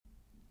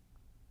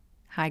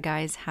Hi,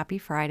 guys. Happy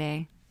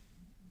Friday.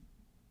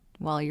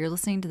 Well, you're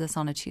listening to this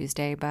on a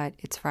Tuesday, but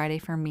it's Friday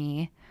for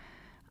me.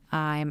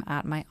 I'm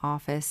at my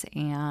office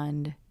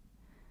and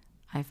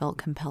I felt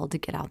compelled to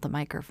get out the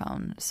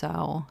microphone.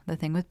 So, the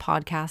thing with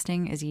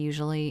podcasting is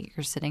usually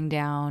you're sitting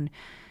down,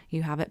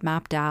 you have it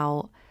mapped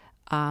out,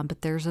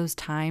 but there's those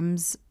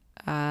times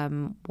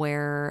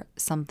where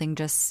something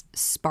just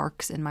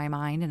sparks in my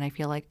mind and I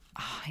feel like,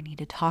 I need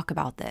to talk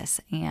about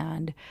this.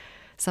 And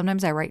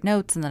sometimes I write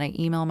notes and then I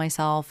email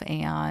myself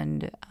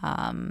and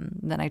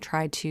then I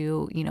try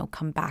to,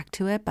 come back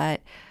to it.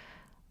 But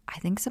I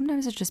think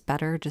sometimes it's just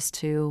better just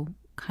to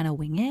kind of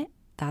wing it.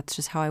 That's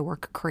just how I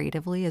work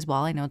creatively as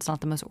well. I know it's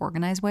not the most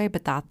organized way,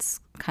 but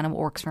that's kind of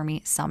what works for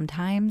me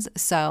sometimes.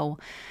 So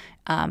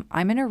I'm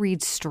going to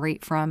read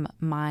straight from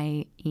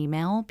my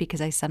email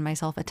because I send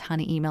myself a ton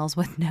of emails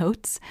with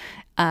notes.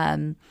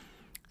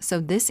 So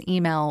this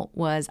email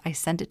I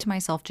sent it to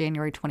myself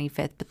January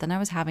 25th, but then I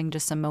was having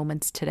just some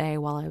moments today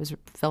while I was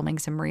filming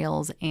some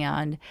reels.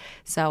 And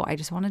so I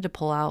just wanted to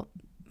pull out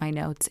my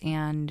notes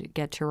and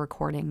get to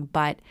recording.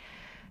 But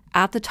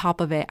at the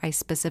top of it, I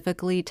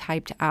specifically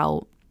typed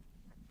out,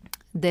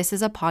 this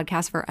is a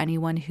podcast for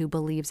anyone who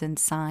believes in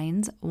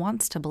signs,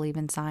 wants to believe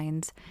in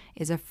signs,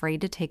 is afraid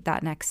to take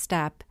that next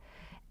step,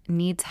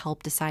 needs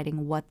help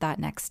deciding what that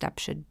next step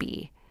should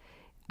be.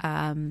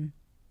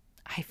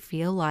 I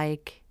feel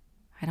like,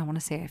 I don't want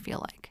to say I feel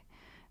like,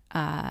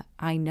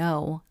 I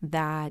know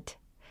that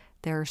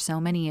there are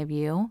so many of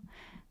you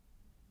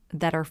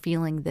that are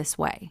feeling this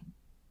way.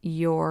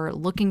 You're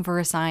looking for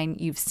a sign,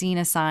 you've seen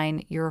a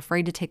sign, you're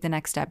afraid to take the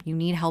next step, you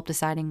need help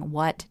deciding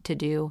what to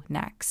do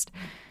next.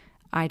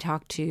 I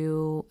talk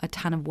to a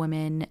ton of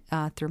women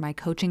through my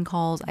coaching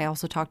calls. I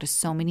also talk to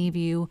so many of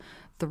you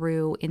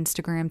through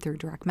Instagram, through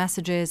direct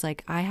messages.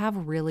 Like, I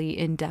have really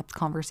in-depth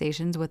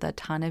conversations with a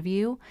ton of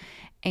you.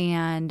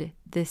 And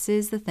this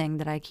is the thing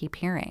that I keep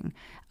hearing.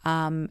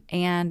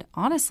 And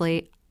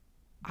honestly,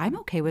 I'm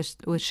okay with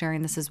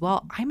sharing this as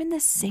well. I'm in the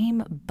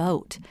same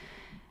boat.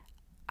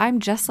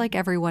 I'm just like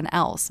everyone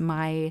else.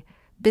 My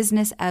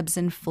business ebbs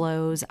and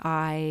flows.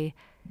 I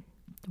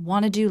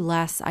want to do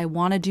less. I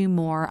want to do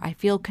more. I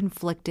feel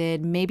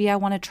conflicted. Maybe I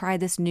want to try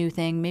this new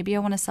thing. Maybe I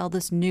want to sell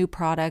this new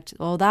product.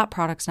 Oh, that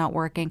product's not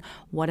working.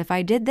 What if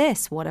I did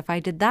this? What if I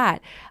did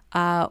that?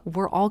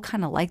 We're all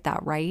kind of like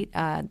that, right?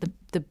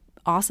 The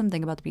awesome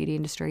thing about the beauty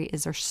industry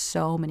is there's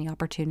so many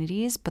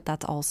opportunities, but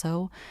that's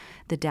also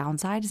the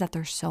downside, is that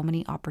there's so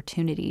many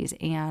opportunities.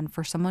 And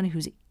for someone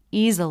who's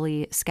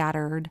easily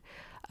scattered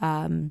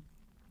and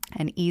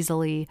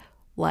easily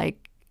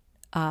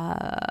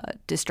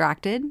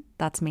distracted,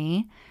 that's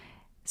me.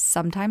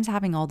 Sometimes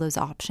having all those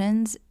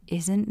options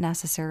isn't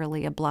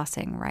necessarily a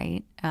blessing,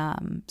 right?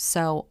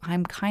 So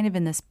I'm kind of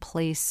in this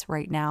place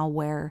right now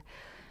where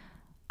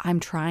I'm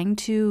trying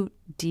to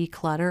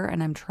declutter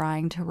and I'm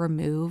trying to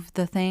remove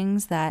the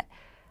things that,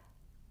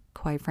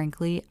 quite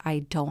frankly, I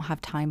don't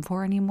have time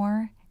for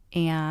anymore,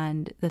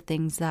 and the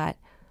things that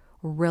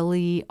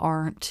really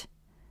aren't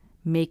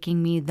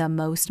making me the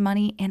most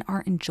money and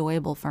aren't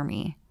enjoyable for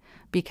me.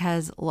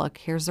 Because look,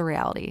 here's the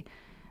reality.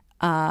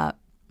 I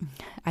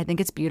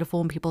think it's beautiful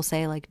when people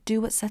say, like, do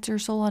what sets your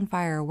soul on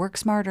fire, work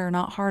smarter,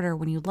 not harder.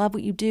 When you love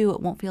what you do, it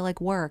won't feel like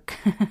work.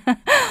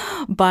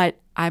 But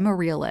I'm a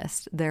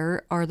realist.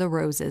 There are the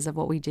roses of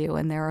what we do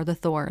and there are the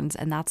thorns.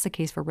 And that's the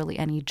case for really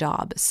any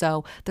job.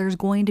 So there's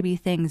going to be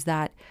things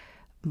that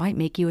might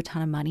make you a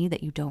ton of money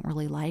that you don't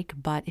really like,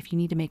 but if you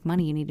need to make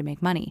money, you need to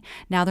make money.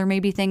 Now, there may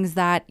be things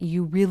that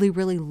you really,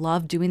 really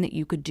love doing that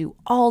you could do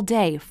all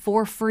day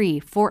for free,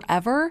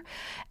 forever,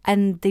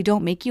 and they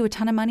don't make you a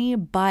ton of money,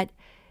 but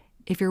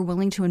if you're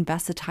willing to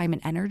invest the time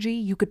and energy,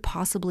 you could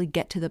possibly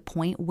get to the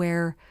point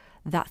where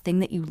that thing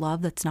that you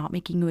love that's not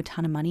making you a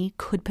ton of money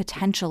could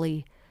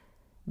potentially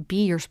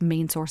be your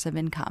main source of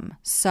income.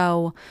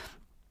 So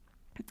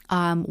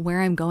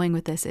where I'm going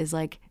with this is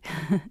like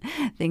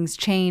things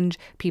change,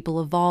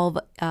 people evolve.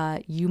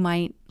 You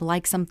might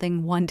like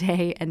something one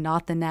day and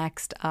not the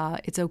next.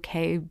 It's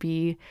okay.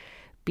 Be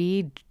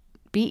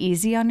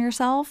easy on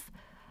yourself.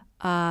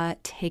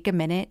 Take a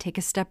minute, take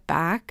a step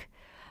back.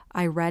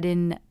 I read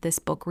in this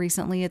book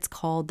recently, it's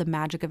called The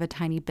Magic of a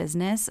Tiny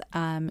Business.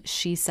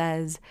 She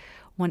says,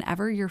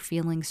 whenever you're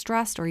feeling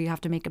stressed or you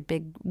have to make a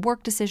big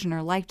work decision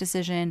or life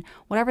decision,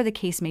 whatever the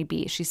case may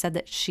be, she said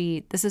that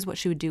this is what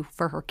she would do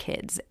for her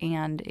kids,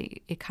 and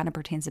it kind of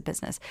pertains to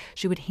business.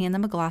 She would hand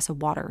them a glass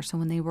of water. So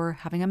when they were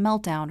having a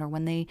meltdown or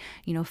when they,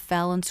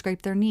 fell and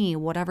scraped their knee,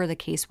 whatever the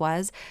case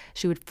was,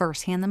 she would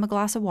first hand them a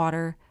glass of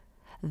water,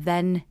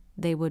 then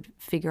they would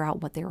figure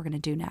out what they were going to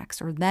do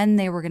next, or then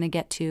they were going to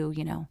get to,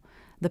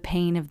 the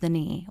pain of the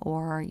knee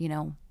or,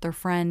 their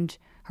friend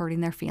hurting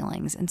their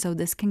feelings. And so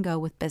this can go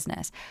with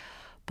business.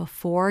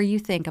 Before you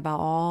think about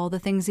all the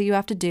things that you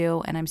have to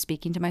do, and I'm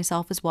speaking to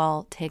myself as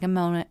well, take a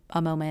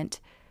moment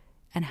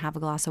and have a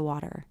glass of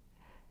water.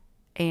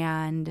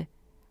 And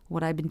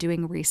what I've been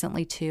doing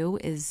recently too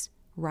is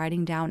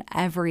writing down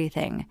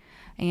everything.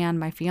 And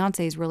my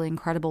fiance is really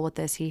incredible with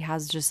this. He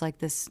has just like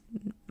this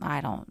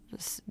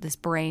this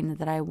brain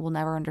that I will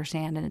never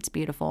understand, and it's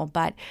beautiful.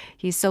 But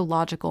he's so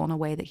logical in a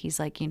way that he's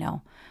like,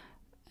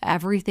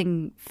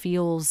 everything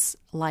feels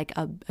like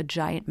a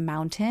giant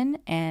mountain.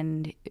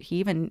 And he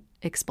even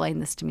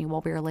explained this to me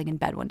while we were laying in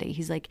bed one day.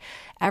 He's like,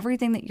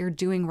 everything that you're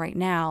doing right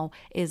now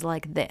is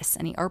like this.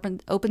 And he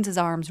opens his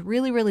arms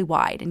really, really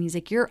wide. And he's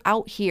like, you're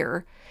out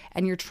here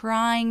and you're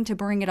trying to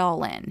bring it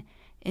all in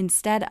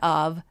instead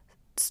of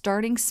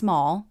starting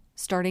small,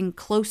 starting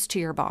close to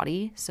your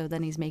body. So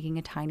then he's making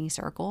a tiny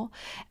circle.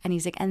 And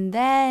he's like, and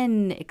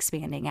then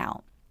expanding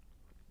out.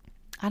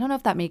 I don't know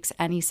if that makes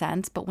any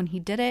sense, but when he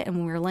did it and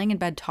when we were laying in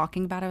bed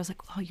talking about it, I was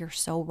like, oh, you're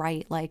so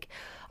right. Like,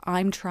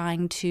 I'm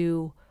trying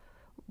to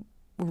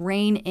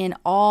rein in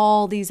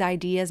all these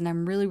ideas and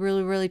I'm really,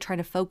 really, really trying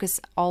to focus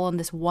all on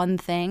this one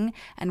thing.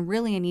 And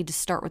really, I need to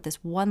start with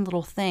this one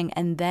little thing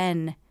and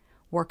then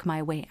work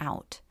my way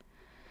out.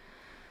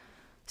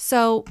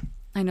 So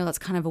I know that's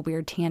kind of a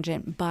weird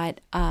tangent,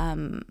 but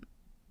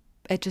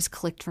it just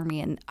clicked for me.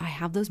 And I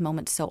have those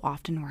moments so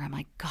often where I'm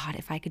like, God,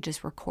 if I could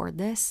just record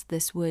this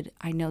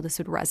I know this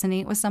would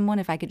resonate with someone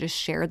if I could just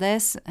share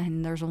this.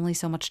 And there's only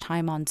so much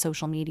time on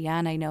social media.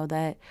 And I know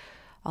that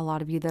a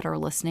lot of you that are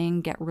listening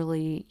get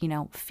really,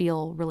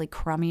 feel really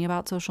crummy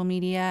about social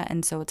media.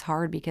 And so it's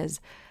hard because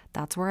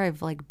that's where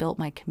I've like built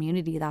my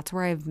community. That's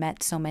where I've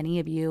met so many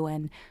of you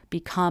and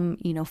become,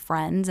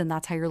 friends. And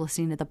that's how you're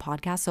listening to the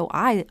podcast. So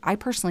I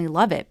personally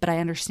love it, but I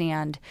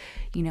understand,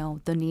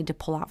 the need to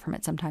pull out from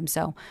it sometimes.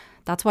 So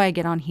that's why I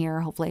get on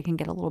here. Hopefully I can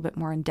get a little bit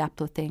more in depth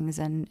with things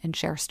and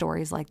share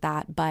stories like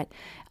that. But,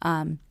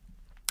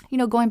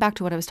 going back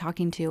to what I was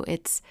talking to,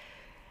 it's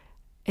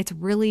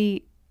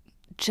really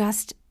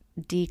just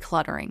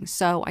decluttering.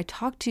 So I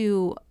talk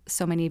to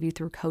so many of you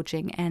through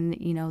coaching, and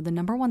the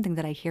number one thing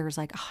that I hear is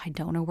like, oh, I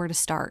don't know where to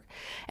start.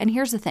 And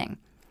here's the thing.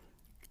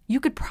 You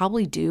could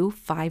probably do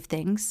 5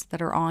 things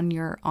that are on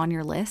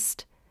your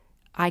list.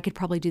 I could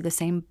probably do the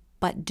same,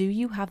 but do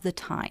you have the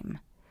time?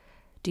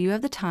 Do you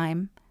have the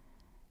time?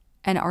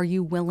 And are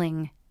you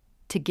willing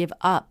to give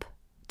up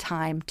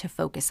time to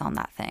focus on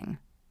that thing?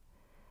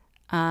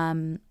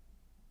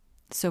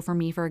 So for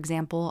me, for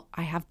example,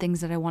 I have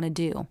things that I want to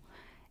do.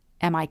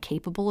 Am I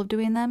capable of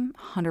doing them?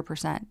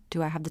 100%.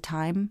 Do I have the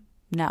time?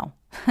 No.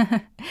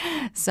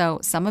 So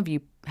some of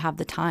you have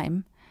the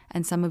time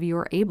and some of you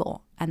are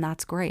able, and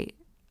that's great.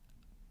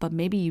 But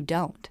maybe you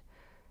don't.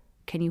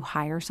 Can you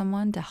hire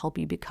someone to help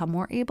you become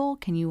more able?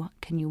 Can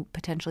you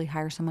potentially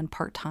hire someone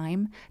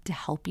part-time to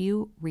help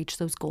you reach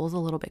those goals a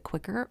little bit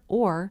quicker?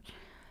 Or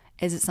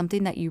is it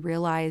something that you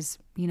realize,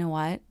 you know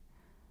what?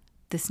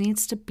 This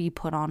needs to be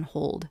put on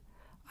hold.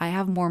 I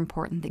have more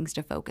important things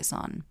to focus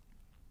on.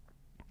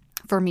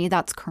 For me,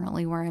 that's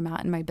currently where I'm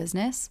at in my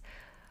business.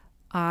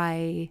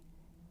 The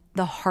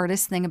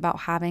hardest thing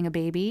about having a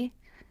baby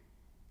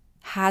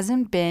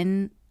hasn't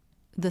been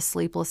the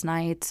sleepless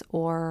nights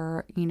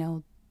or,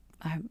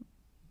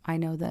 I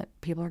know that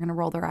people are going to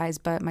roll their eyes,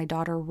 but my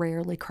daughter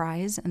rarely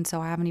cries. And so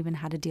I haven't even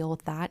had to deal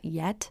with that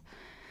yet.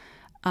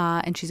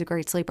 And she's a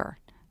great sleeper,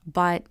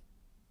 but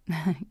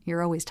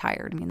you're always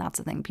tired. I mean, that's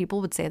the thing.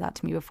 People would say that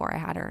to me before I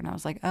had her. And I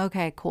was like,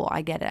 okay, cool.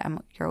 I get it.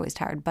 You're always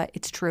tired, but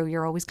it's true.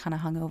 You're always kind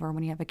of hungover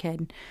when you have a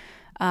kid.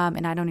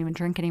 And I don't even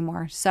drink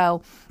anymore.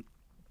 So,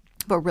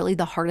 but really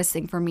the hardest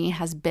thing for me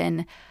has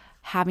been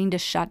having to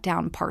shut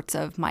down parts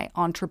of my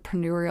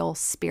entrepreneurial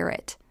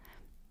spirit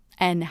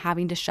and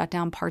having to shut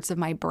down parts of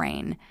my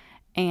brain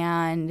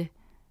and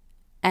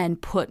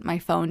put my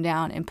phone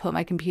down and put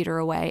my computer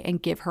away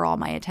and give her all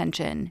my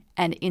attention.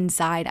 And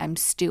inside I'm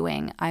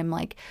stewing. I'm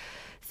like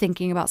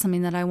thinking about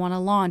something that I want to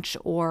launch,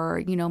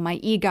 or, my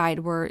e-guide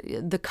where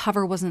the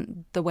cover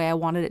wasn't the way I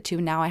wanted it to.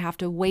 Now I have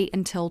to wait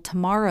until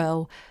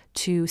tomorrow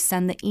to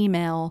send the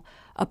email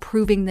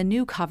approving the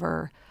new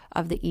cover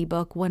of the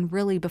ebook, when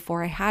really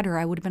before I had her,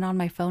 I would have been on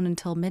my phone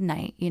until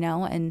midnight,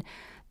 and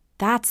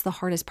that's the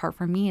hardest part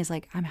for me is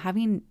like, I'm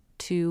having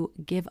to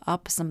give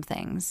up some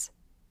things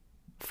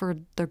for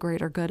the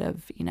greater good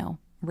of,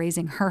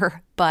 raising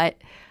her.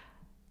 But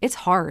it's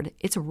hard.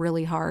 It's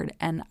really hard.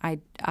 And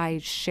I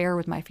share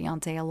with my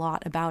fiance a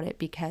lot about it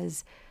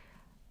because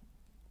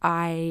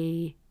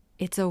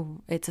it's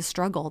a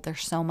struggle.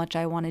 There's so much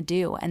I want to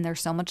do, and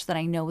there's so much that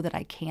I know that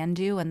I can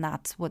do. And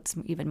that's what's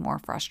even more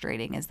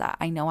frustrating, is that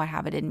I know I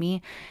have it in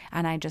me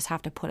and I just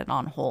have to put it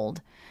on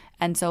hold.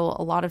 And so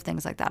a lot of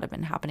things like that have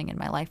been happening in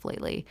my life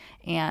lately,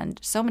 and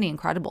so many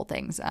incredible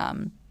things.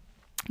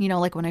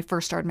 Like when I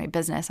first started my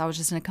business, I was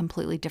just in a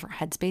completely different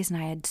headspace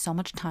and I had so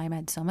much time. I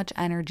had so much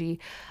energy.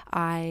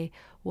 I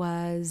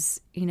was,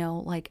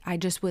 I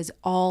just was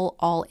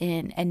all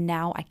in, and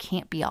now I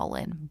can't be all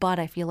in, but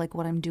I feel like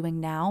what I'm doing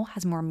now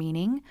has more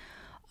meaning.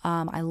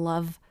 I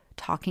love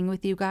talking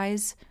with you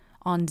guys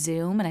on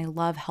Zoom, and I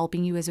love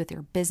helping you guys with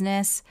your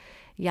business.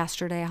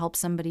 Yesterday, I helped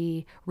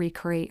somebody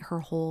recreate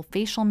her whole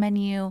facial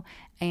menu,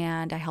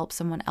 and I helped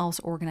someone else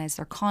organize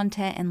their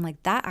content. And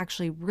like that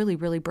actually really,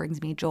 really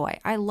brings me joy.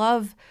 I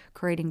love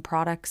creating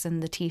products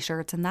and the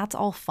t-shirts, and that's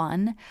all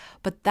fun.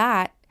 But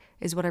that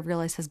is what I've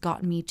realized has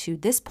gotten me to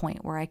this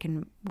point where I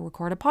can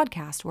record a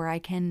podcast, where I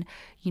can,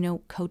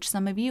 coach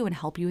some of you and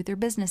help you with your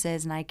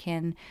businesses. And I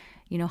can,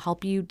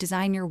 help you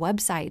design your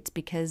websites,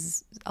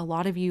 because a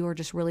lot of you are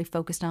just really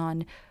focused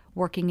on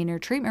working in your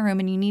treatment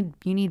room and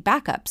you need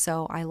backup.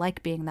 So I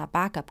like being that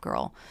backup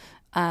girl.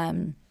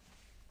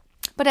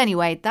 But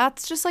anyway,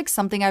 that's just like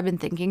something I've been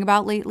thinking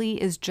about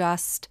lately, is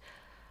just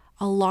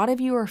a lot of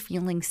you are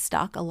feeling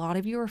stuck. A lot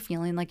of you are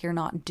feeling like you're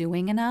not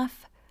doing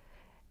enough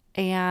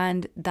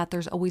and that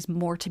there's always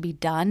more to be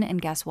done.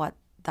 And guess what?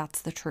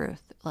 That's the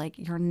truth. Like,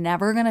 you're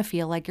never going to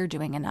feel like you're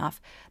doing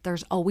enough.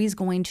 There's always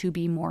going to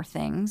be more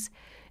things.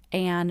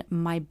 And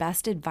my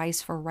best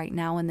advice for right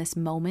now in this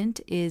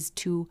moment is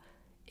to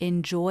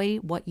enjoy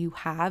what you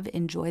have,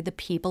 enjoy the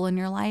people in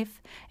your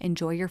life,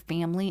 enjoy your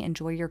family,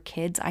 enjoy your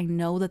kids. I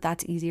know that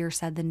that's easier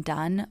said than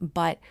done,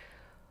 but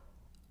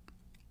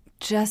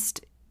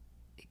just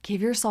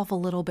give yourself a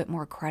little bit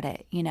more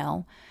credit,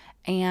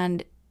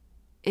 And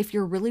if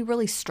you're really,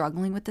 really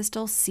struggling with this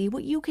still, see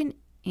what you can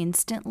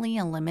instantly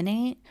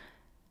eliminate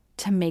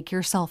to make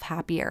yourself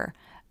happier.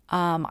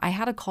 I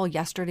had a call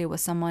yesterday with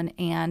someone,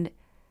 and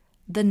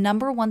the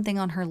number one thing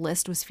on her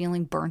list was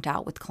feeling burnt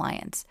out with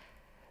clients.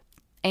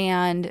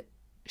 And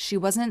she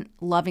wasn't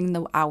loving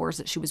the hours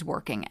that she was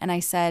working. And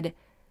I said,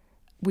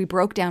 we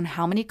broke down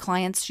how many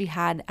clients she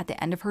had at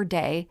the end of her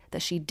day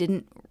that she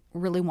didn't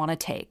really want to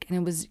take. And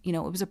it was, it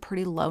was a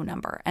pretty low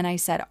number. And I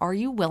said, are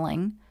you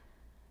willing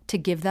to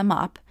give them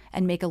up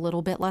and make a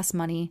little bit less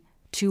money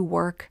to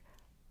work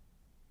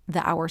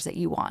the hours that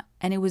you want?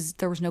 And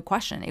there was no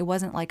question. It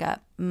wasn't like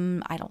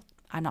I'm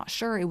not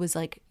sure. It was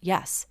like,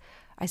 yes.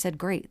 I said,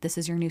 great, this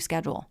is your new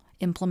schedule.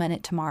 Implement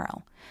it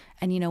tomorrow.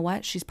 And you know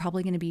what? She's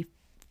probably going to be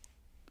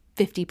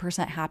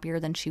 50% happier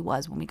than she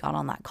was when we got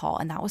on that call.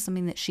 And that was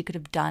something that she could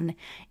have done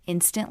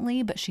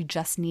instantly, but she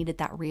just needed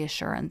that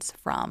reassurance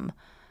from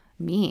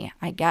me,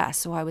 I guess.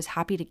 So I was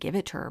happy to give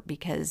it to her,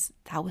 because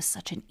that was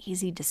such an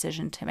easy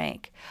decision to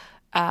make.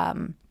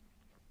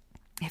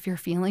 If you're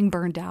feeling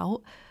burned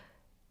out,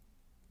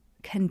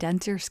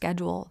 condense your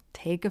schedule,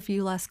 take a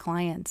few less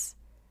clients,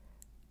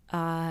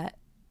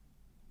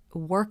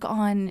 work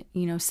on,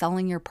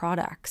 selling your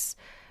products.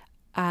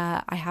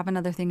 I have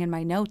another thing in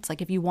my notes.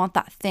 Like, if you want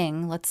that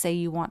thing, let's say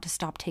you want to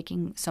stop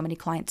taking so many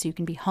clients so you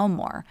can be home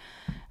more.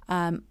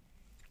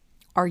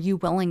 Are you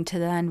willing to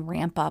then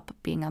ramp up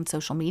being on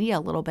social media a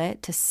little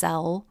bit to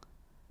sell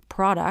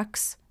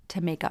products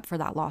to make up for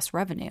that lost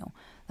revenue?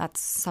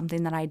 That's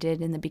something that I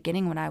did in the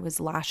beginning when I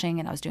was lashing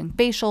and I was doing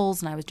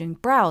facials and I was doing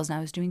brows and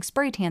I was doing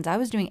spray tans. I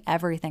was doing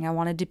everything. I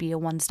wanted to be a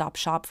one-stop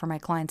shop for my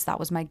clients. That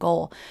was my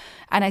goal.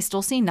 And I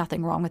still see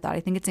nothing wrong with that. I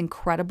think it's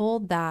incredible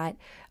that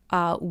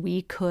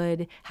we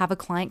could have a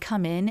client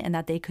come in and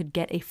that they could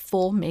get a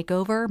full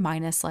makeover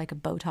minus like a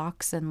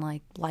Botox and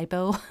like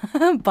lipo,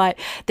 but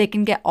they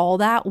can get all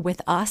that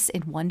with us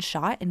in one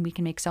shot and we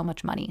can make so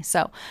much money.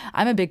 So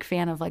I'm a big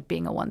fan of like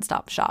being a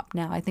one-stop shop.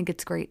 Now, I think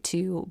it's great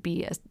to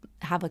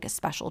have like a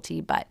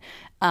specialty, but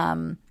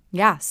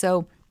yeah,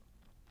 so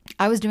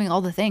I was doing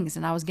all the things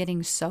and I was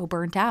getting so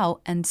burnt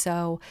out. And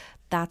so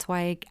that's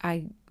why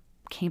I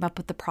came up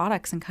with the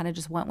products and kind of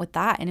just went with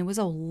that. And it was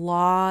a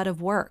lot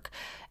of work.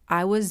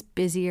 I was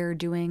busier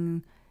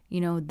doing,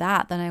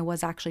 that than I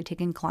was actually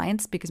taking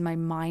clients, because my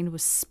mind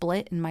was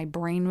split and my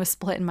brain was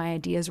split and my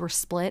ideas were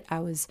split. I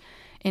was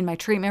in my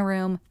treatment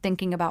room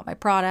thinking about my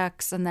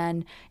products, and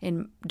then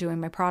in doing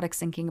my products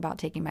thinking about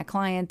taking my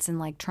clients, and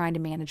like trying to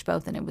manage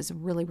both. And it was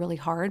really, really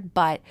hard.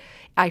 But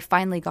I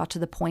finally got to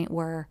the point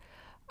where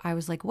I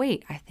was like,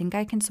 wait, I think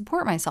I can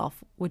support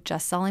myself with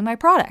just selling my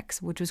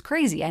products, which was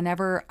crazy. I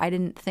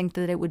didn't think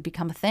that it would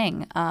become a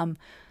thing.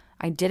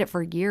 I did it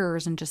for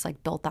years and just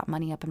like built that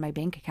money up in my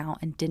bank account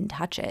and didn't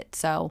touch it.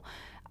 So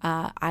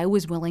I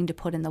was willing to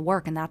put in the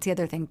work. And that's the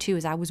other thing too,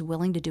 is I was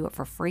willing to do it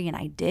for free. And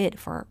I did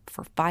for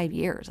 5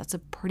 years. That's a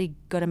pretty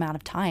good amount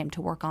of time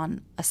to work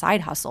on a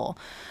side hustle.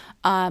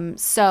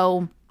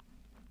 So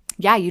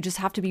yeah, you just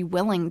have to be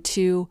willing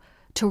to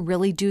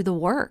really do the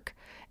work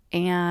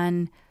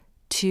and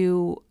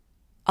to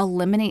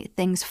eliminate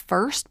things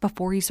first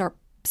before you start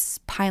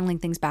piling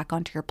things back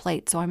onto your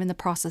plate. So I'm in the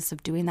process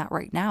of doing that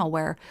right now,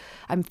 where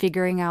I'm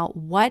figuring out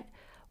what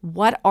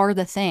are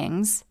the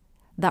things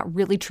that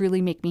really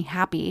truly make me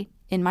happy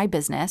in my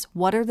business.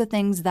 What are the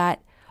things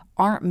that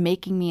aren't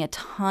making me a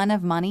ton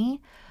of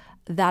money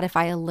that if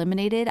I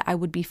eliminated, I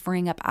would be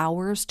freeing up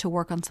hours to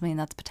work on something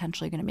that's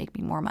potentially going to make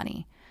me more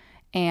money.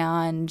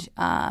 And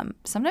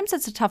sometimes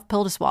it's a tough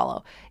pill to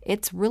swallow.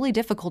 It's really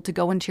difficult to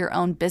go into your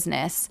own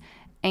business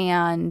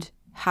and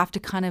have to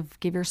kind of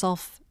give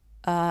yourself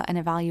an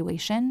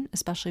evaluation,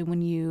 especially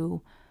when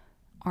you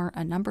aren't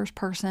a numbers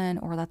person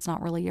or that's not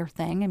really your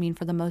thing. I mean,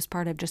 for the most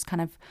part, I've just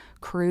kind of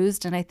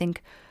cruised. And I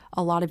think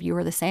a lot of you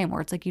are the same,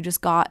 where it's like you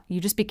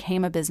just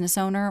became a business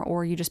owner,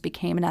 or you just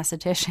became an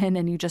esthetician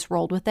and you just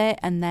rolled with it.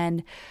 And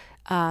then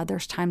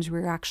there's times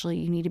where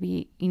you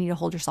need to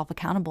hold yourself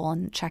accountable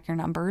and check your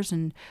numbers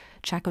and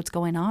check what's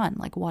going on.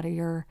 Like, what are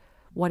your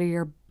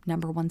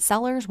number one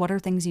sellers? What are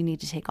things you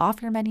need to take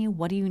off your menu?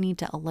 What do you need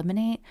to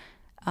eliminate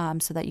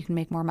so that you can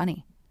make more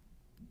money?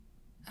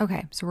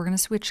 Okay, so we're going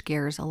to switch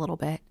gears a little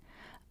bit.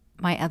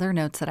 My other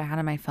notes that I had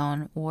on my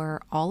phone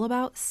were all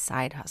about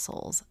side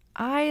hustles.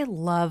 I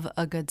love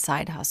a good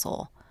side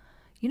hustle.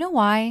 You know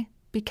why?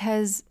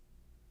 Because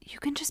you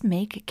can just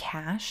make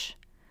cash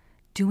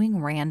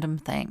doing random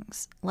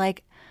things.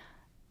 Like,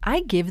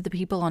 I give the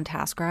people on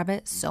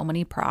TaskRabbit so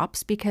many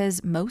props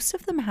because most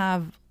of them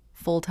have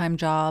full-time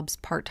jobs,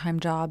 part-time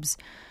jobs,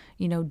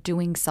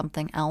 doing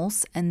something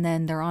else. And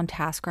then they're on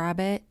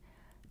TaskRabbit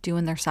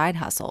doing their side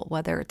hustle,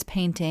 whether it's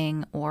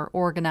painting or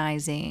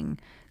organizing,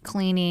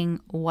 cleaning,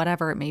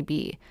 whatever it may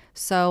be.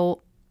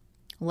 So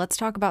let's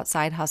talk about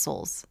side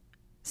hustles.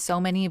 So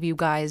many of you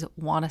guys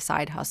want a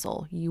side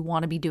hustle. You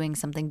want to be doing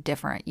something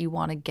different. You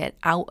want to get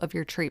out of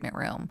your treatment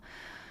room.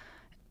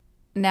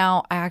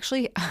 Now,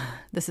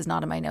 this is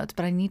not in my notes,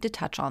 but I need to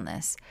touch on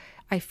this.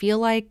 I feel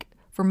like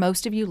for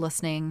most of you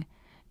listening,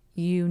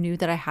 you knew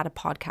that I had a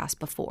podcast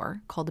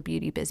before called the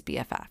Beauty Biz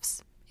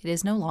BFFs. It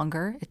is no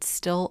longer. It's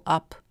still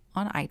up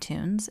on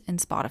iTunes and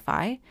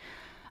Spotify.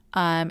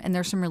 And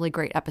there's some really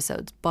great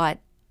episodes. But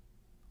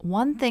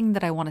one thing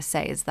that I want to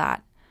say is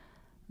that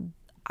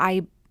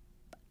I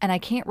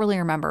can't really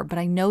remember, but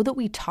I know that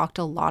we talked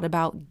a lot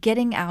about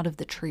getting out of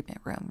the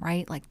treatment room,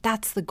 right? Like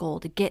that's the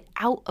goal, to get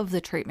out of the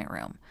treatment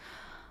room.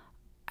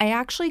 I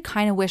actually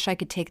kind of wish I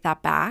could take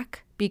that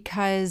back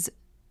because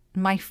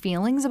my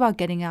feelings about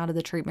getting out of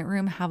the treatment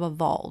room have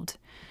evolved.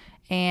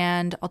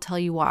 And I'll tell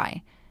you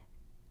why.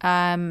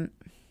 Well,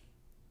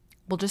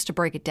 just to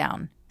break it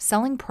down,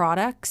 selling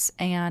products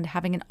and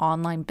having an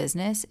online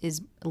business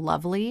is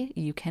lovely.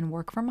 You can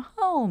work from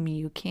home.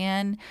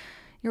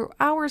 Your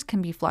hours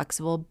can be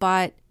flexible,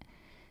 but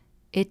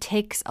it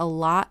takes a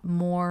lot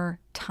more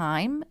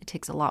time. It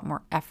takes a lot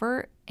more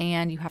effort,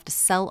 and you have to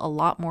sell a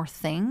lot more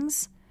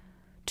things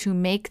to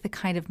make the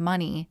kind of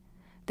money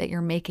that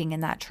you're making in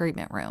that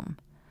treatment room.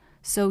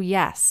 So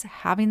yes,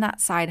 having that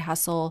side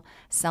hustle,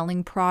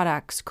 selling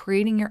products,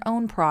 creating your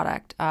own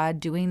product,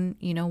 doing,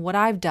 what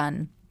I've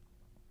done,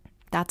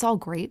 that's all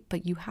great,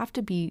 but you have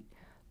to be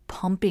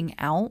pumping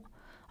out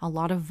a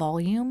lot of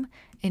volume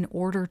in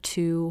order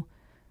to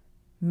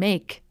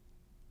make,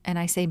 and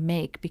I say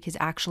make because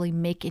actually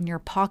make in your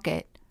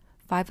pocket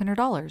 $500,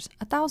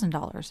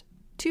 $1,000,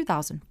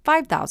 $2,000,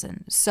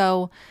 $5,000.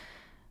 So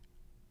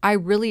I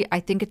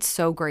think it's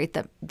so great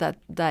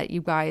that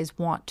you guys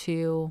want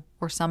to,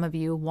 or some of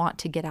you want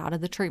to get out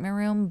of the treatment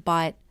room.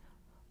 But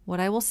what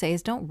I will say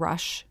is don't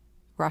rush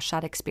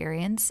that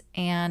experience.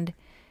 And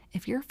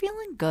if you're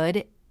feeling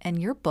good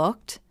and you're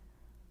booked,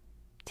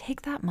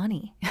 take that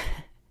money.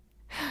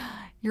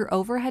 Your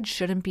overhead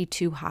shouldn't be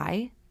too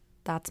high.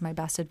 That's my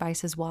best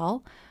advice as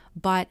well.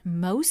 But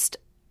most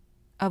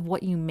of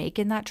what you make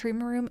in that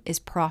treatment room is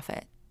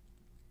profit.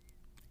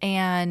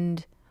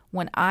 And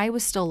when I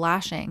was still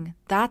lashing,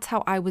 that's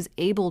how I was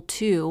able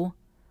to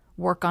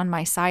work on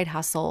my side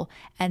hustle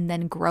and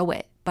then grow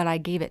it. But I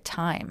gave it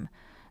time.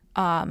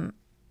 I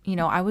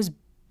was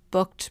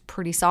booked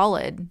pretty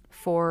solid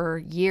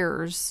for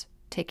years,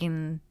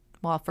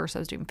 first I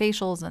was doing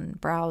facials and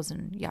brows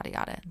and yada,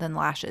 yada, then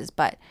lashes.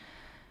 But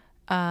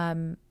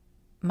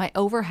my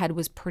overhead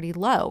was pretty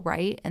low,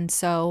 right? And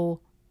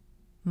so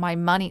the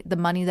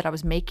money that I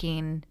was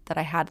making that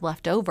I had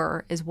left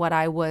over is what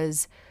I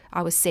was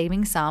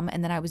saving some,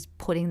 and then I was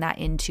putting that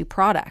into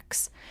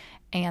products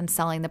and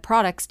selling the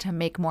products to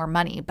make more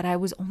money. But I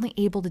was only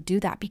able to do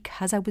that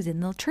because I was in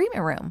the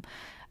treatment room.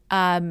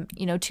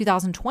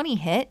 2020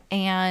 hit,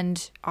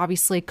 and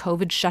obviously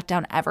COVID shut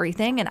down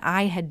everything, and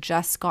I had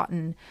just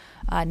gotten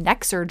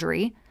neck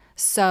surgery.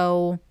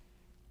 So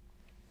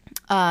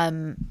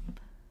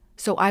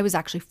I was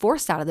actually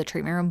forced out of the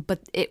treatment room, but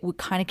it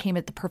kind of came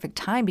at the perfect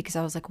time because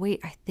I was like, wait,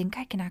 I think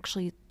I can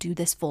actually do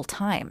this full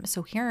time.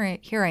 So here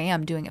I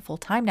am doing it full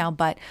time now.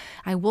 But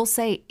I will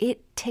say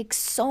it takes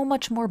so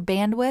much more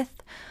bandwidth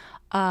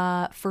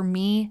for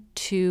me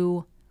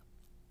to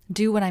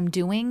do what I'm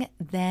doing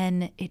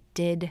than it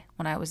did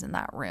when I was in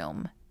that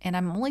room. And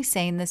I'm only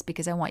saying this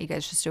because I want you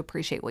guys just to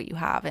appreciate what you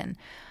have. And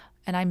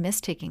I miss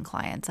taking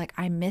clients. Like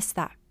I miss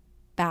that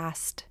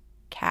fast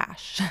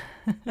cash.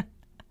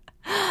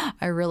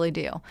 I really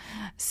do.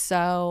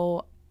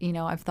 So,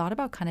 I've thought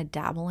about kind of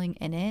dabbling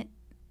in it.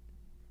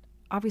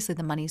 Obviously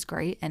the money's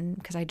great. And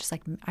because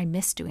I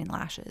miss doing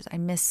lashes. I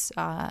miss,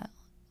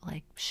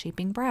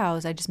 shaping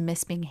brows. I just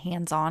miss being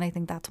hands-on. I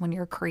think that's when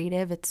you're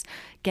creative. It's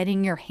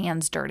getting your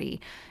hands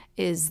dirty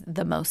is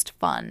the most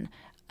fun.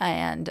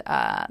 And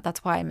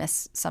that's why I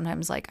miss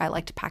sometimes, I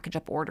like to package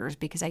up orders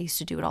because I used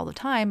to do it all the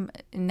time.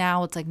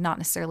 Now it's not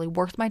necessarily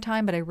worth my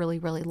time, but I really,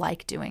 really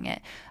like doing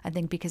it. I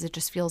think because it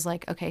just feels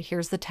like, okay,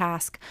 here's the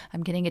task.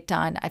 I'm getting it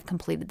done. I've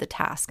completed the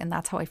task. And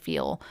that's how I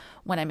feel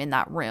when I'm in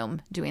that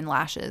room doing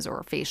lashes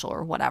or facial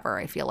or whatever.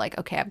 I feel like,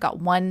 okay, I've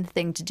got one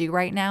thing to do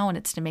right now, and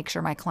it's to make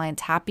sure my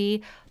client's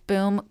happy.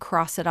 Boom,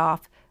 cross it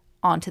off,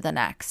 on to the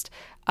next.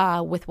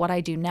 With what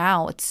I do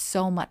now, it's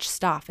so much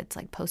stuff. It's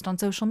like post on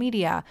social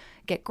media,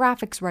 get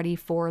graphics ready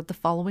for the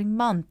following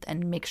month,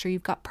 and make sure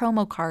you've got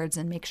promo cards,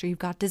 and make sure you've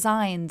got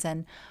designs,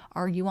 and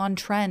are you on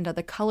trend? Are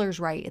the colors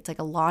right? It's like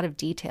a lot of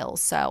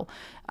details. So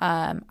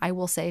I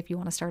will say, if you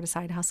want to start a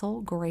side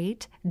hustle,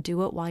 great.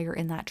 Do it while you're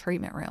in that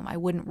treatment room. I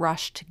wouldn't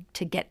rush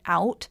to get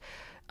out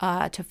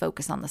to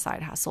focus on the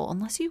side hustle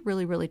unless you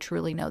really, really,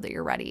 truly know that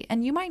you're ready.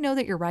 And you might know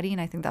that you're ready, and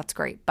I think that's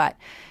great. But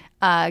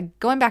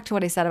going back to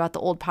what I said about the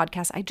old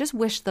podcast, I just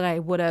wish that I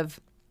would have,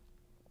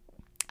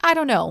 I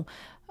don't know,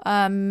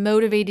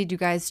 motivated you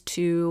guys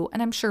to,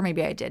 and I'm sure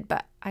maybe I did,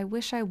 but I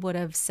wish I would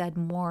have said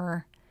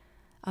more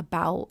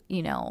about,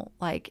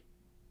 like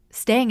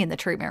staying in the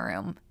treatment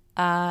room.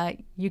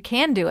 You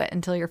can do it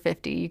until you're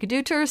 50. You could do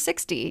it till you're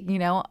 60.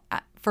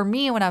 For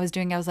me, when I was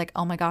doing it, I was like,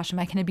 oh my gosh, am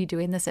I going to be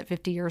doing this at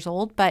 50 years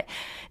old? But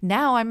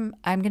now I'm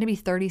going to be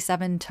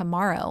 37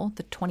 tomorrow,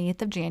 the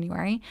 20th of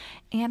January.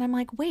 And I'm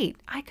like, wait,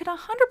 I could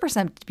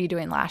 100% be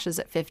doing lashes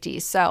at 50.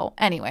 So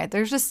anyway,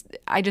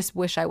 I just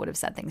wish I would have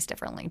said things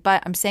differently,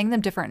 but I'm saying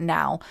them different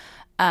now.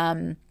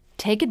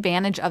 Take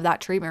advantage of that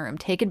treatment room.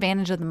 Take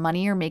advantage of the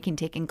money you're making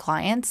taking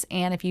clients.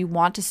 And if you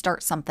want to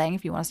start something,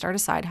 if you want to start a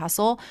side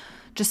hustle,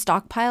 just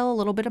stockpile a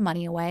little bit of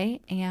money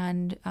away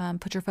and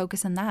put your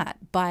focus in that.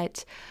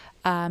 But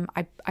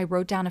I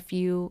wrote down a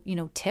few,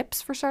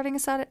 tips for starting a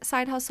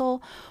side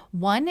hustle.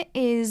 One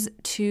is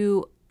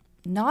to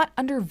not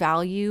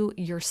undervalue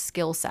your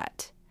skill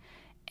set.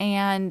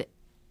 And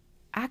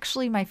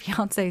actually, my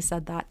fiance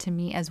said that to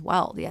me as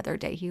well the other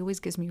day. He always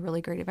gives me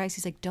really great advice.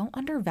 He's like, don't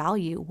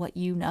undervalue what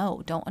you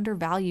know. Don't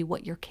undervalue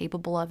what you're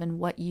capable of and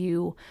what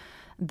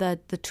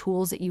the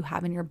tools that you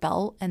have in your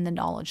belt and the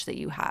knowledge that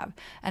you have.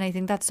 And I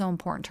think that's so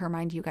important to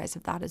remind you guys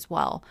of that as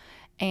well.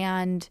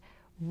 And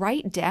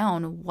write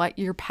down what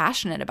you're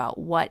passionate about,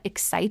 what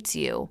excites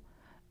you.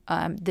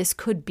 This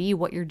could be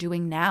what you're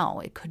doing now.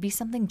 It could be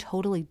something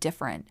totally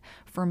different.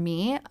 For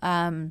me,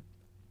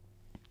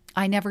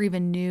 I never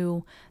even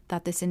knew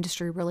that this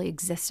industry really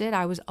existed.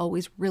 I was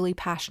always really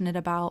passionate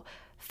about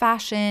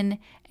fashion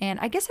and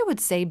I guess I would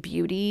say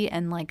beauty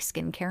and like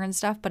skincare and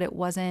stuff, but it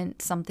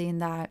wasn't something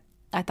that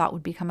I thought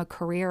would become a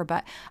career.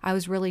 But I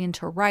was really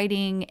into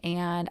writing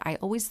and I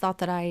always thought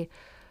that I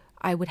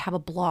would have a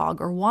blog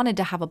or wanted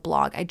to have a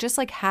blog.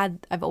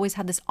 I've always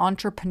had this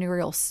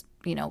entrepreneurial,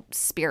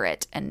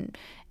 spirit and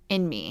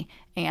in me.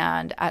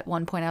 And at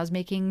one point I was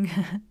making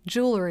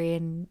jewelry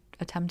and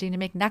attempting to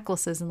make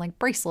necklaces and like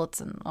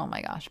bracelets and oh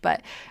my gosh.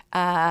 But,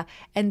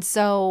 and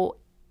so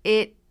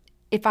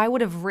if I would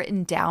have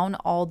written down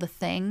all the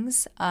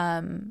things,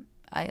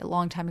 a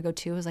long time ago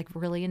too, I was like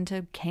really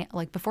into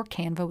before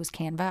Canva was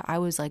Canva, I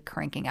was like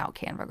cranking out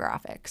Canva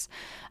graphics.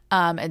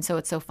 And so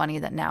it's so funny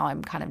that now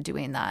I'm kind of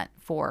doing that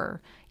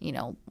for,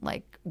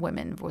 like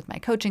women with my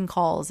coaching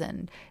calls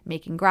and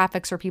making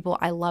graphics for people.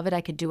 I love it.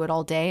 I could do it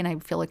all day and I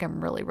feel like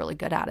I'm really, really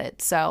good at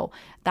it. So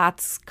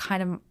that's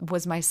kind of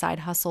was my side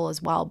hustle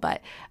as well.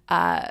 But,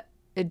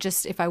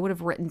 if I would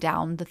have written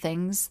down the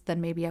things,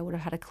 then maybe I would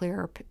have had a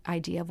clearer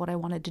idea of what I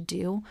wanted to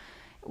do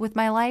with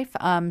my life.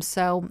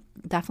 So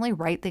definitely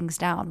write things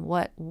down.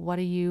 What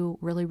are you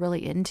really,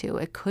 really into?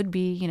 It could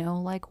be,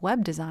 like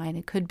web design.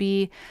 It could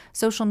be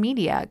social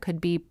media. It could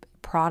be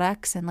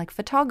products and like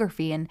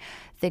photography, and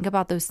think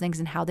about those things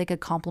and how they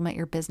could complement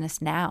your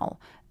business now.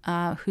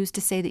 Who's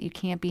to say that you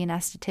can't be an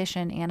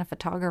esthetician and a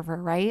photographer,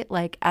 right?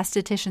 Like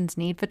estheticians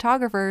need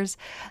photographers.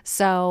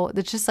 So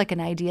that's just like an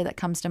idea that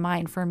comes to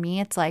mind. For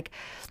me, it's like,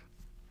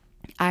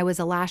 I was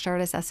a lash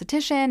artist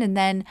esthetician and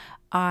then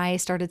I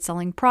started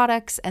selling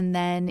products and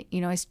then,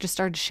 I just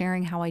started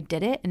sharing how I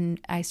did it and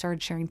I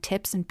started sharing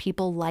tips and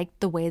people liked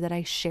the way that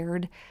I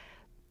shared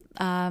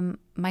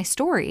my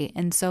story.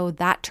 And so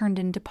that turned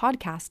into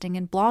podcasting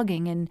and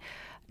blogging. And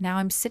now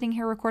I'm sitting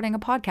here recording a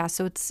podcast.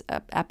 So it's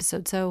an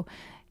episode. So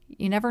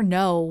you never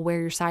know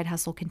where your side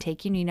hustle can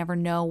take you and you never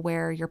know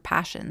where your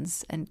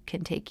passions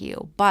can take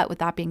you. But with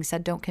that being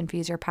said, don't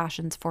confuse your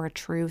passions for a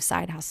true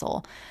side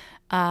hustle.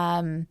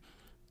 Like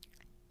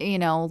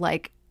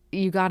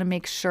you got to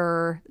make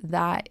sure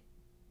that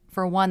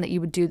for one, that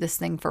you would do this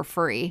thing for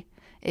free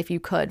if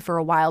you could for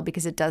a while,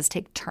 because it does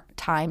take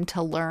time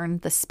to learn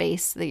the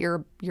space that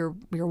you're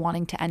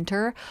wanting to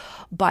enter.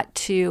 But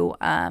to,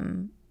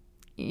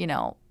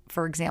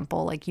 for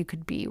example, like you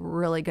could be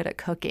really good at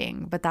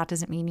cooking, but that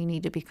doesn't mean you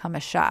need to become a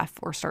chef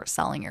or start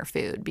selling your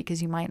food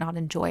because you might not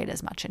enjoy it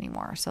as much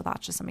anymore. So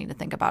that's just something to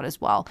think about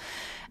as well.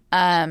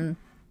 And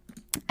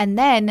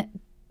then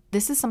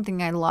this is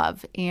something I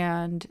love,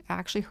 and I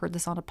actually heard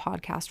this on a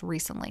podcast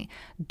recently.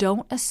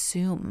 Don't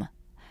assume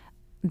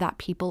that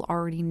people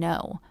already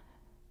know.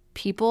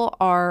 People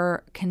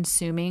are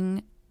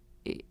consuming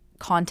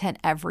content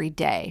every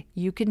day.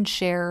 You can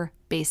share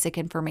basic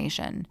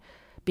information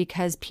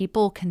because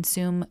people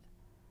consume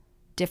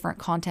different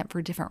content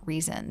for different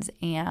reasons.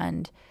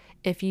 And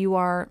if you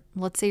are,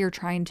 let's say you're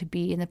trying to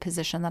be in the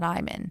position that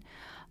I'm in,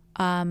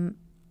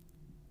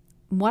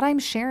 what I'm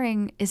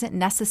sharing isn't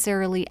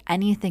necessarily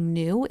anything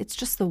new. It's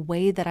just the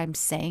way that I'm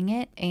saying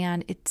it.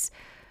 And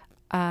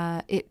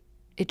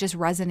it just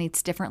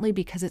resonates differently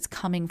because it's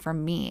coming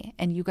from me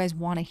and you guys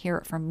want to hear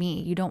it from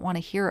me. You don't want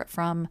to hear it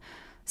from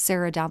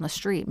Sarah down the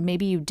street.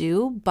 Maybe you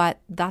do, but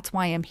that's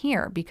why I'm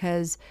here,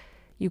 because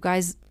you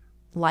guys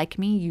like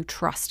me, you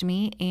trust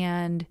me,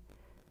 and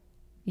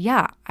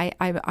yeah,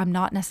 I'm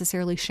not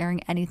necessarily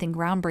sharing anything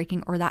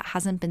groundbreaking or that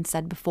hasn't been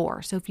said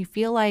before. So if you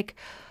feel like,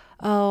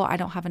 oh, I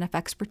don't have enough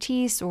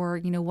expertise, or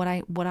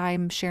what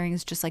I'm sharing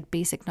is just like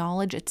basic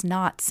knowledge, it's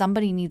not.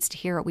 Somebody needs to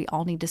hear it. We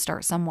all need to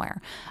start somewhere.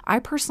 I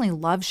personally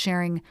love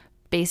sharing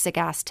basic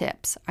ass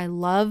tips. I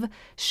love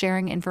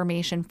sharing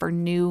information for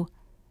new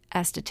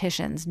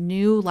estheticians,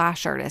 new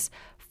lash artists,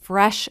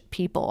 fresh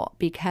people,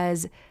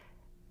 because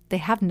they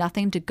have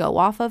nothing to go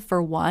off of,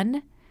 for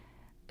one.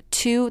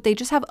 Two, they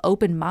just have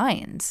open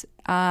minds.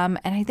 And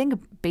I think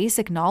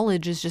basic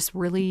knowledge is just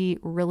really,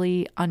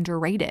 really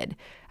underrated.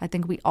 I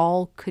think we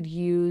all could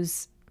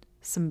use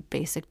some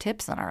basic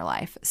tips in our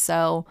life.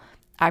 So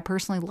I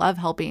personally love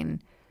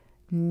helping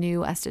new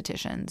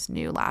estheticians,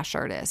 new lash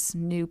artists,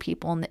 new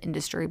people in the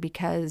industry,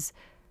 because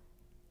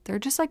they're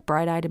just like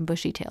bright-eyed and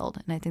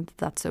bushy-tailed. And I think that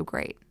that's so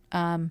great.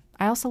 I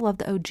also love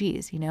the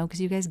OGs, because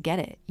you guys get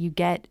it. You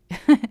get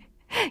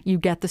you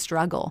get the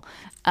struggle.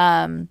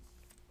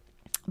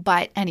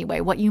 But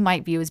anyway, what you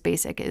might view as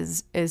basic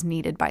is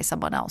needed by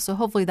someone else. So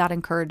hopefully that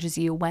encourages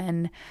you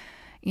when,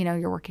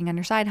 you're working on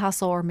your side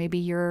hustle, or maybe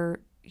you're,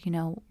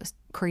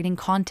 creating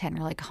content.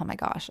 You're like, oh my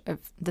gosh,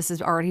 this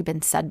has already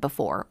been said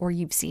before, or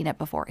you've seen it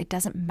before. It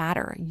doesn't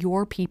matter.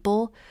 Your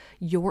people,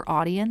 your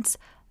audience,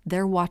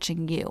 they're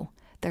watching you.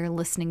 They're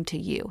listening to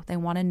you. They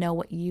want to know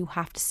what you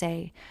have to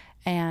say,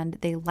 and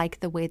they like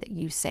the way that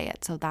you say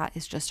it. So that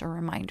is just a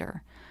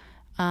reminder.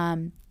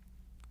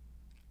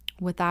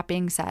 With that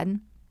being said,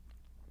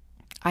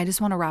 I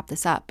just want to wrap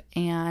this up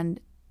and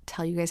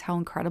tell you guys how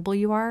incredible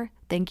you are.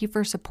 Thank you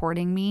for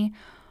supporting me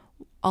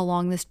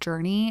along this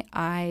journey.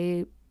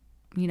 I,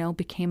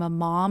 became a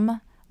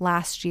mom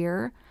last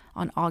year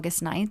on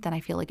August 9th, and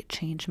I feel like it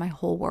changed my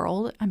whole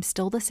world. I'm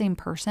still the same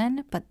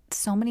person, but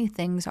so many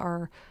things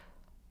are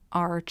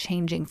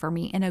changing for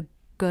me in a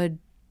good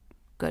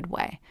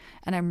way.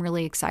 And I'm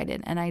really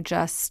excited. And I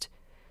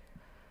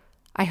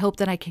hope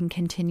that I can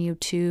continue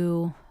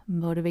to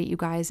motivate you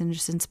guys and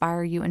just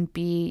inspire you and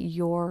be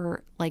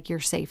your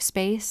safe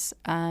space.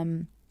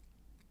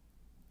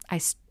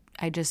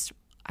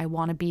 I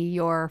want to be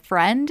your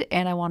friend,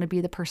 and I want to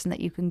be the person that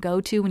you can go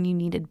to when you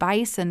need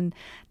advice. And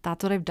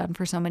that's what I've done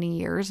for so many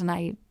years. And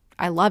I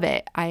love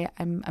it.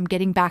 I'm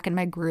getting back in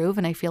my groove,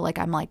 and I feel like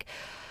I'm like,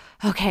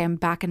 okay, I'm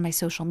back in my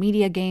social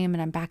media game,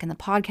 and I'm back in the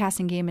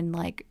podcasting game, and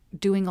like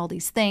doing all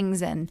these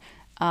things. And,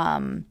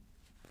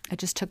 it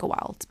just took a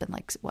while. It's been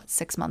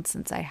 6 months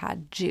since I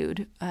had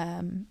Jude.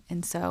 And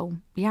so,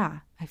 yeah,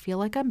 I feel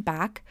like I'm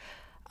back.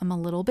 I'm a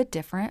little bit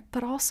different,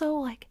 but also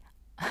like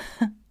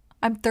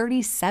I'm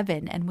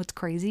 37. And what's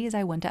crazy is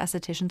I went to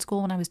esthetician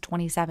school when I was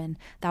 27.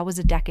 That was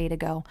a decade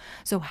ago.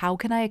 So how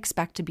can I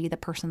expect to be the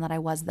person that I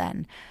was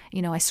then?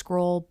 I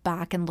scroll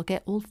back and look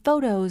at old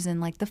photos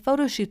and like the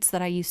photo shoots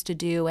that I used to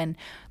do. And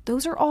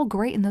those are all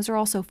great. And those are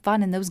also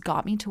fun. And those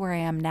got me to where I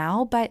am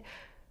now. But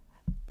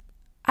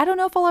I don't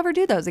know if I'll ever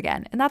do those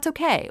again, and that's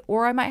okay.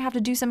 Or I might have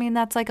to do something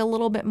that's like a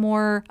little bit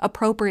more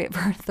appropriate for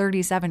a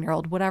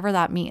 37-year-old, whatever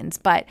that means.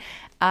 But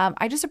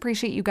I just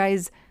appreciate you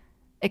guys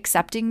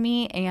accepting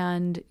me,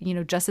 and,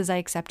 just as I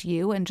accept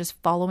you, and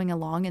just following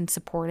along and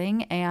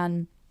supporting.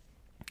 And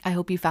I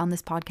hope you found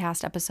this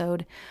podcast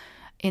episode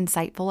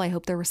insightful. I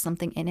hope there was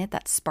something in it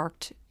that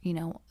sparked,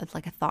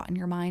 like a thought in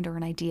your mind or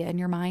an idea in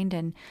your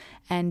mind.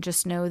 And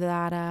just know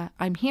that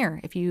I'm here.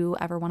 If you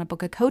ever want to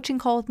book a coaching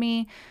call with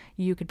me,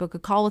 you could book a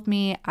call with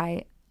me.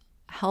 I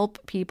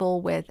help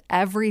people with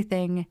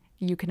everything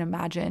you can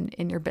imagine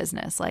in your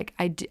business. Like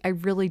I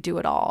really do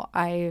it all.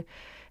 I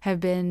have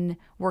been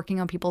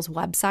working on people's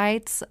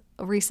websites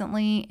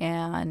recently,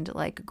 and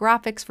like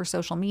graphics for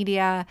social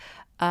media,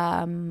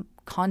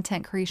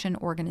 content creation,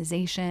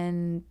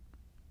 organization,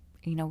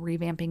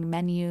 revamping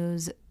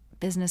menus,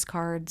 business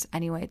cards.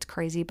 Anyway, it's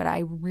crazy, but I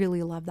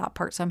really love that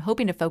part. So I'm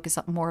hoping to focus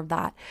on more of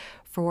that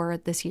for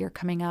this year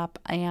coming up.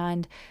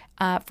 And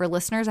for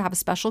listeners, I have a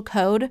special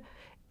code,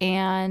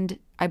 and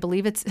I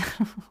believe it's,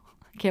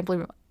 I can't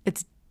believe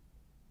it's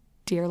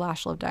Dear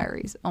Lash Love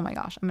Diaries. Oh my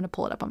gosh, I'm going to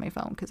pull it up on my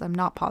phone because I'm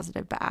not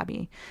positive, but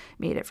Abby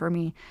made it for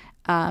me.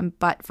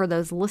 But for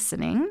those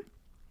listening,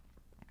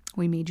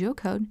 we made you a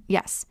code.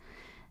 Yes.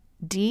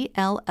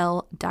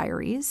 DLL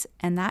Diaries,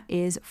 and that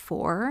is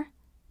for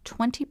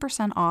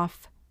 20%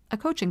 off a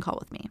coaching call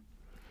with me.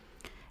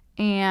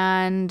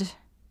 And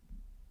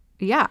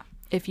yeah,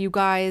 if you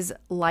guys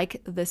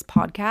like this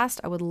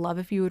podcast, I would love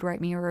if you would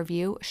write me a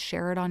review,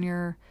 share it on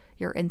your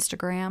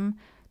Instagram,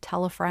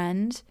 tell a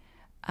friend.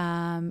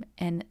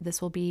 And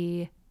this will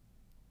be,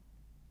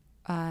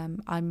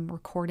 I'm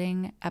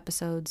recording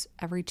episodes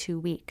every 2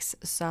 weeks.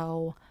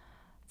 So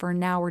for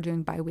now, we're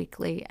doing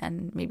bi-weekly,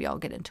 and maybe I'll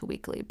get into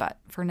weekly, but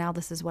for now,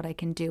 this is what I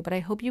can do. But I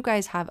hope you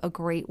guys have a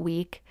great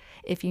week.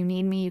 If you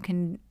need me, you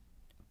can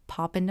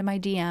pop into my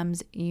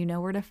DMs. You know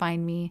where to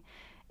find me.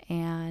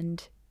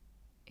 And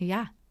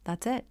yeah,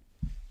 that's it.